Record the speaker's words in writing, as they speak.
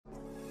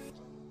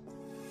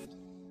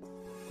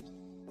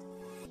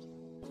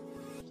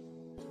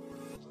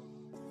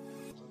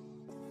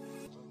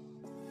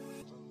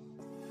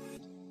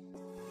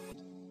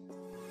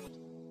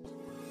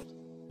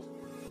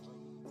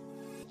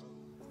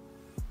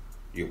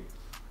Yo,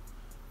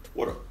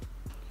 what up?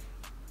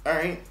 All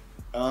right.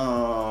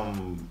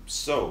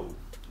 So,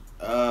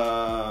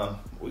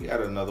 we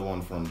got another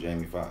one from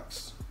Jamie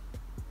Foxx.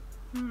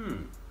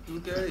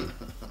 Okay.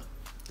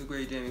 The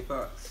great Jamie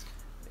Foxx.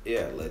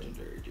 Yeah,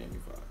 legendary Jamie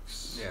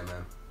Foxx. Yeah,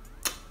 man.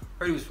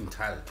 Heard he was from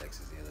Tyler,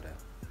 Texas the other day.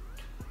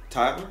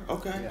 Tyler?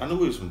 Okay. Yeah. I knew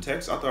he was from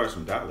Texas. I thought he was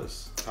from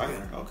Dallas. Tyler?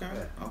 Yeah. Okay.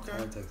 Yeah. Okay.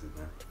 Tyler, Texas,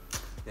 man.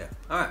 Yeah.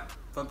 All right.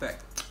 Fun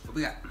fact. What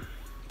we got?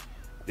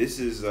 This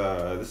is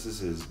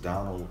his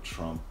Donald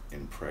Trump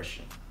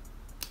impression.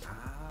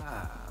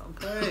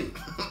 Okay.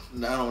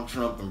 Donald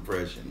Trump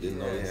impression. Didn't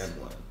know he Yes. had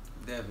one.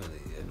 Definitely.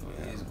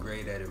 He's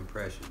great at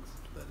impressions.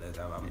 But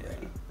I'm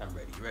ready. I'm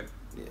ready. You ready?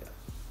 Yeah.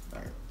 All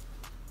right.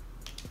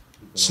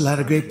 There's a lot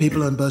of great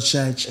people on both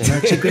sides.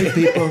 Lots of great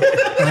people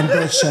on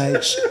both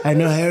sides. I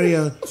know Harry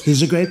O.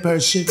 He's a great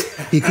person.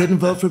 He couldn't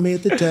vote for me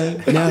at the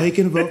time. Now he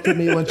can vote for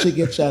me once he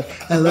gets out.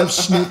 I love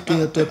Snoop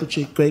D-O Double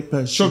G. Great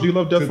person. So do you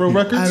love Death Row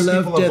Records? I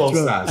love People on Death both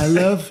Row. sides. I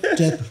love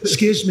Death.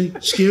 Excuse me.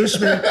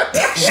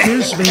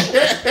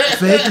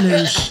 Fake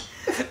news.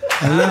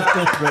 I love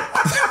Death Row.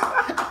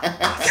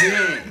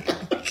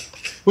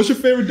 What's your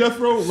favorite Death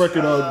Row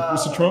record,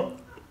 Mr. Trump?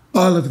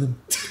 All of them.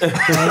 All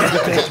of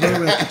the Death Row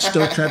records.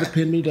 Don't try to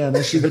pin me down.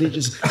 I see what he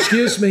just.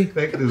 Excuse me.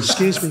 Fake news.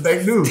 Excuse me.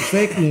 Fake news.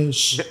 Fake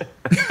news.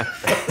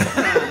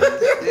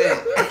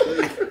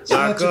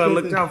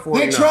 Look out for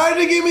They you. tried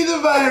to give me the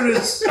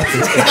virus. They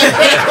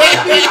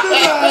beat the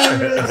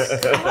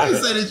virus. Why you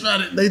say they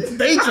tried to?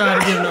 They tried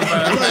to give him the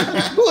virus.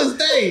 Like, who is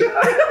they?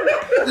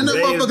 And the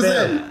motherfucker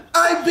said,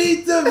 I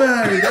beat the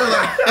virus.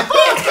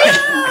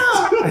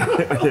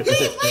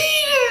 "He's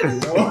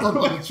bleeding."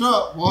 Motherfucking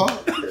Trump, boy.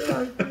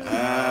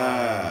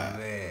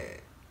 Man.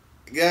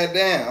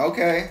 Goddamn.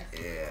 Okay.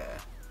 Yeah.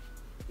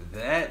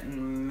 That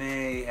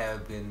may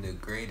have been the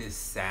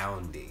greatest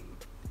sounding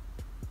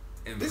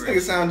This impression.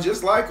 nigga sound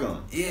just like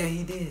him. Yeah,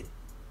 he did.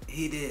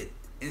 He did.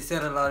 It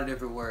said a lot of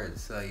different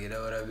words, so you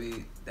know what I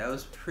mean? That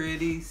was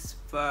pretty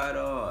spot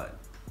on.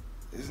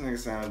 This nigga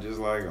sound just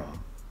like him.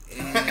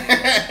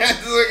 Yeah.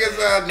 This nigga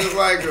sound just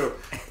like him.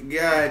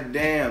 God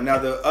damn. Now,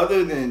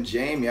 other than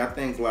Jamie, I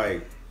think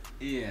like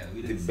Yeah,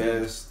 we the didn't see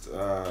best.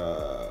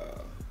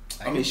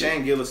 I mean, think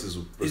Shane Gillis was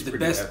It's the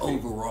pretty best epic.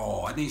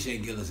 overall. I think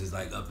Shane Gillis is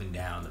like up and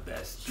down the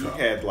best. He Trump.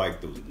 had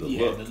like the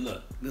yeah,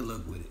 look. the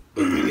look with it.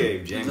 But if you gave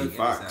The Jamie look and the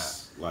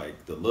Foxx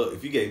like the look,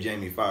 if you gave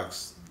Jamie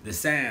Foxx The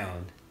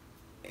sound.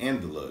 and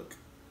the look,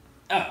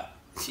 Oh,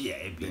 yeah,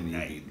 it'd be then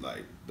nice. he'd be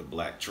like the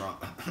Black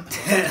Trump.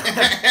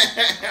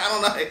 I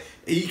don't know.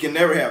 He can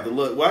never have the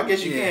look. Well, I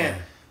guess you Yeah.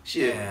 can.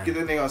 Shit, Yeah. get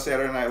that nigga on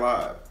Saturday Night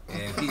Live.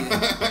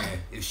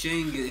 If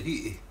Shane,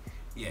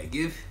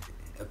 give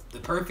the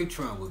perfect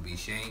Trump would be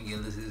Shane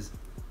Gillis's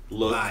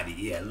Look. body.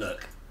 Yeah,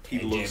 look. He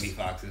and looks- Jamie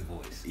Foxx's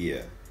voice.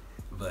 Yeah,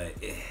 But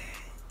yeah,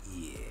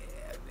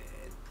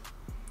 man.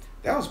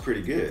 that was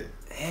pretty good.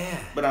 Yeah.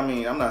 But I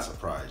mean, I'm not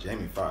surprised.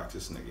 Jamie Foxx,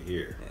 this nigga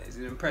here. Yeah, he's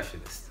an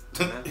impressionist.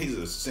 He's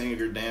a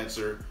singer,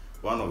 dancer.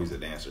 Well, I know he's a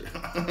dancer.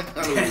 I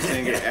know he's a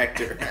singer,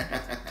 actor.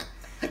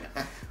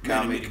 Many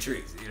Comic.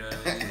 tricks, you know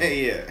what I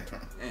mean? Yeah.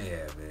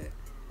 Yeah, man.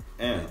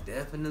 Yeah. I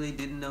definitely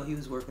didn't know he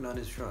was working on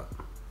his Trump.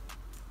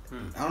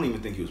 I don't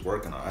even think he was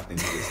working on it. I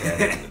think he just had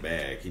it in the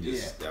bag. He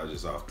just that was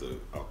just off the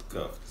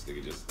cuff. This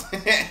nigga just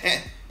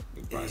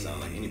he probably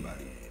sound like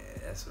anybody. Yeah,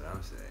 that's what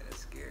I'm saying.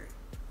 That's scary.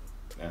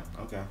 Yeah,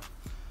 okay.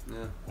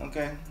 Yeah.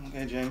 Okay,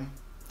 Jamie.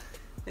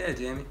 Yeah,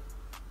 Jamie.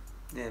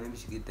 Yeah, maybe we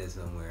should get that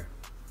somewhere.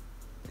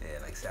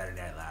 Yeah, like Saturday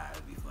Night Live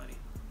would be funny.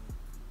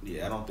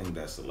 Yeah, I don't think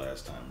that's the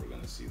last time we're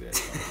gonna see that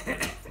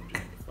from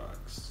Jamie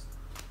Foxx.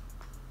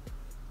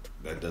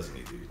 That doesn't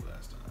need to be the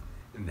last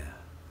time. No.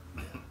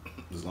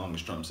 As long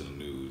as Trump's in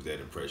the news, that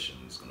impression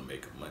is gonna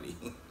make him money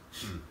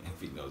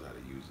if he knows how to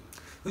use it.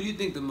 Who do you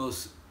think the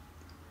most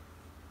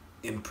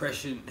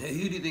impression? Who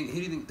do you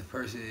think the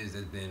person is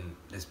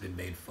that's been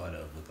made fun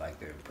of with like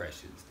their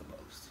impressions the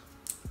most?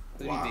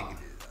 Who Wow. do you think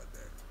it is out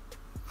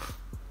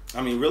there?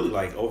 I mean, really,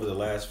 like over the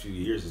last few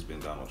years, it's been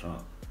Donald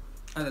Trump.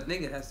 I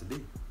think it has to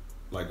be.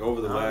 Like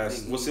over the I don't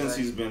last, think since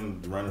anybody- he's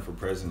been running for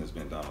president, it's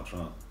been Donald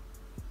Trump.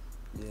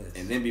 Yes.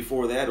 And then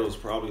before that, it was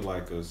probably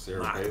like a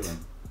Sarah Mocked. Palin.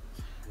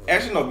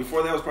 Actually, no.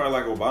 Before that, it was probably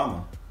like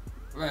Obama.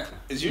 Right.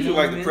 It's You usually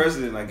know what like I the mean?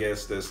 president, I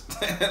guess, that's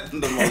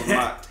the most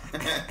mocked.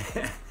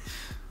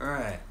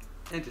 Right.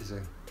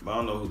 Interesting. But I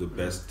don't know who the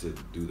best to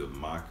do the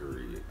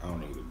mockery. I don't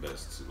know who the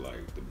best to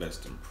like the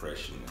best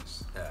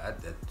impressionist. Yeah.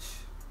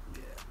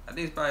 I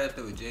think it's probably up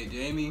there with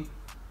Jamie.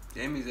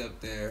 Jamie's up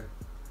there.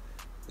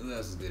 Who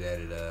else is good at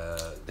it?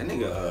 That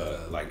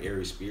nigga, like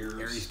Ari Spears.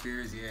 Harry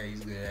Spears, yeah,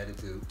 he's good at it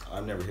too.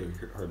 I've never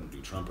heard him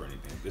do Trump or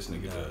anything. This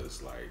nigga No.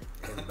 does like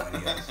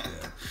Everybody else,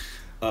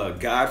 yeah.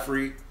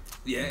 Godfrey.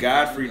 Yeah.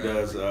 Godfrey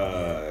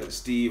does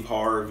Steve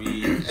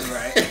Harvey.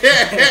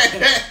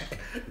 Right.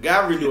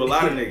 Godfrey do a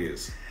lot of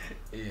niggas.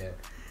 Yeah.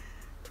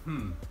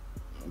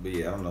 But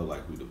yeah, I don't know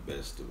like who the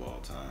best of all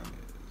time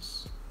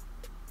is.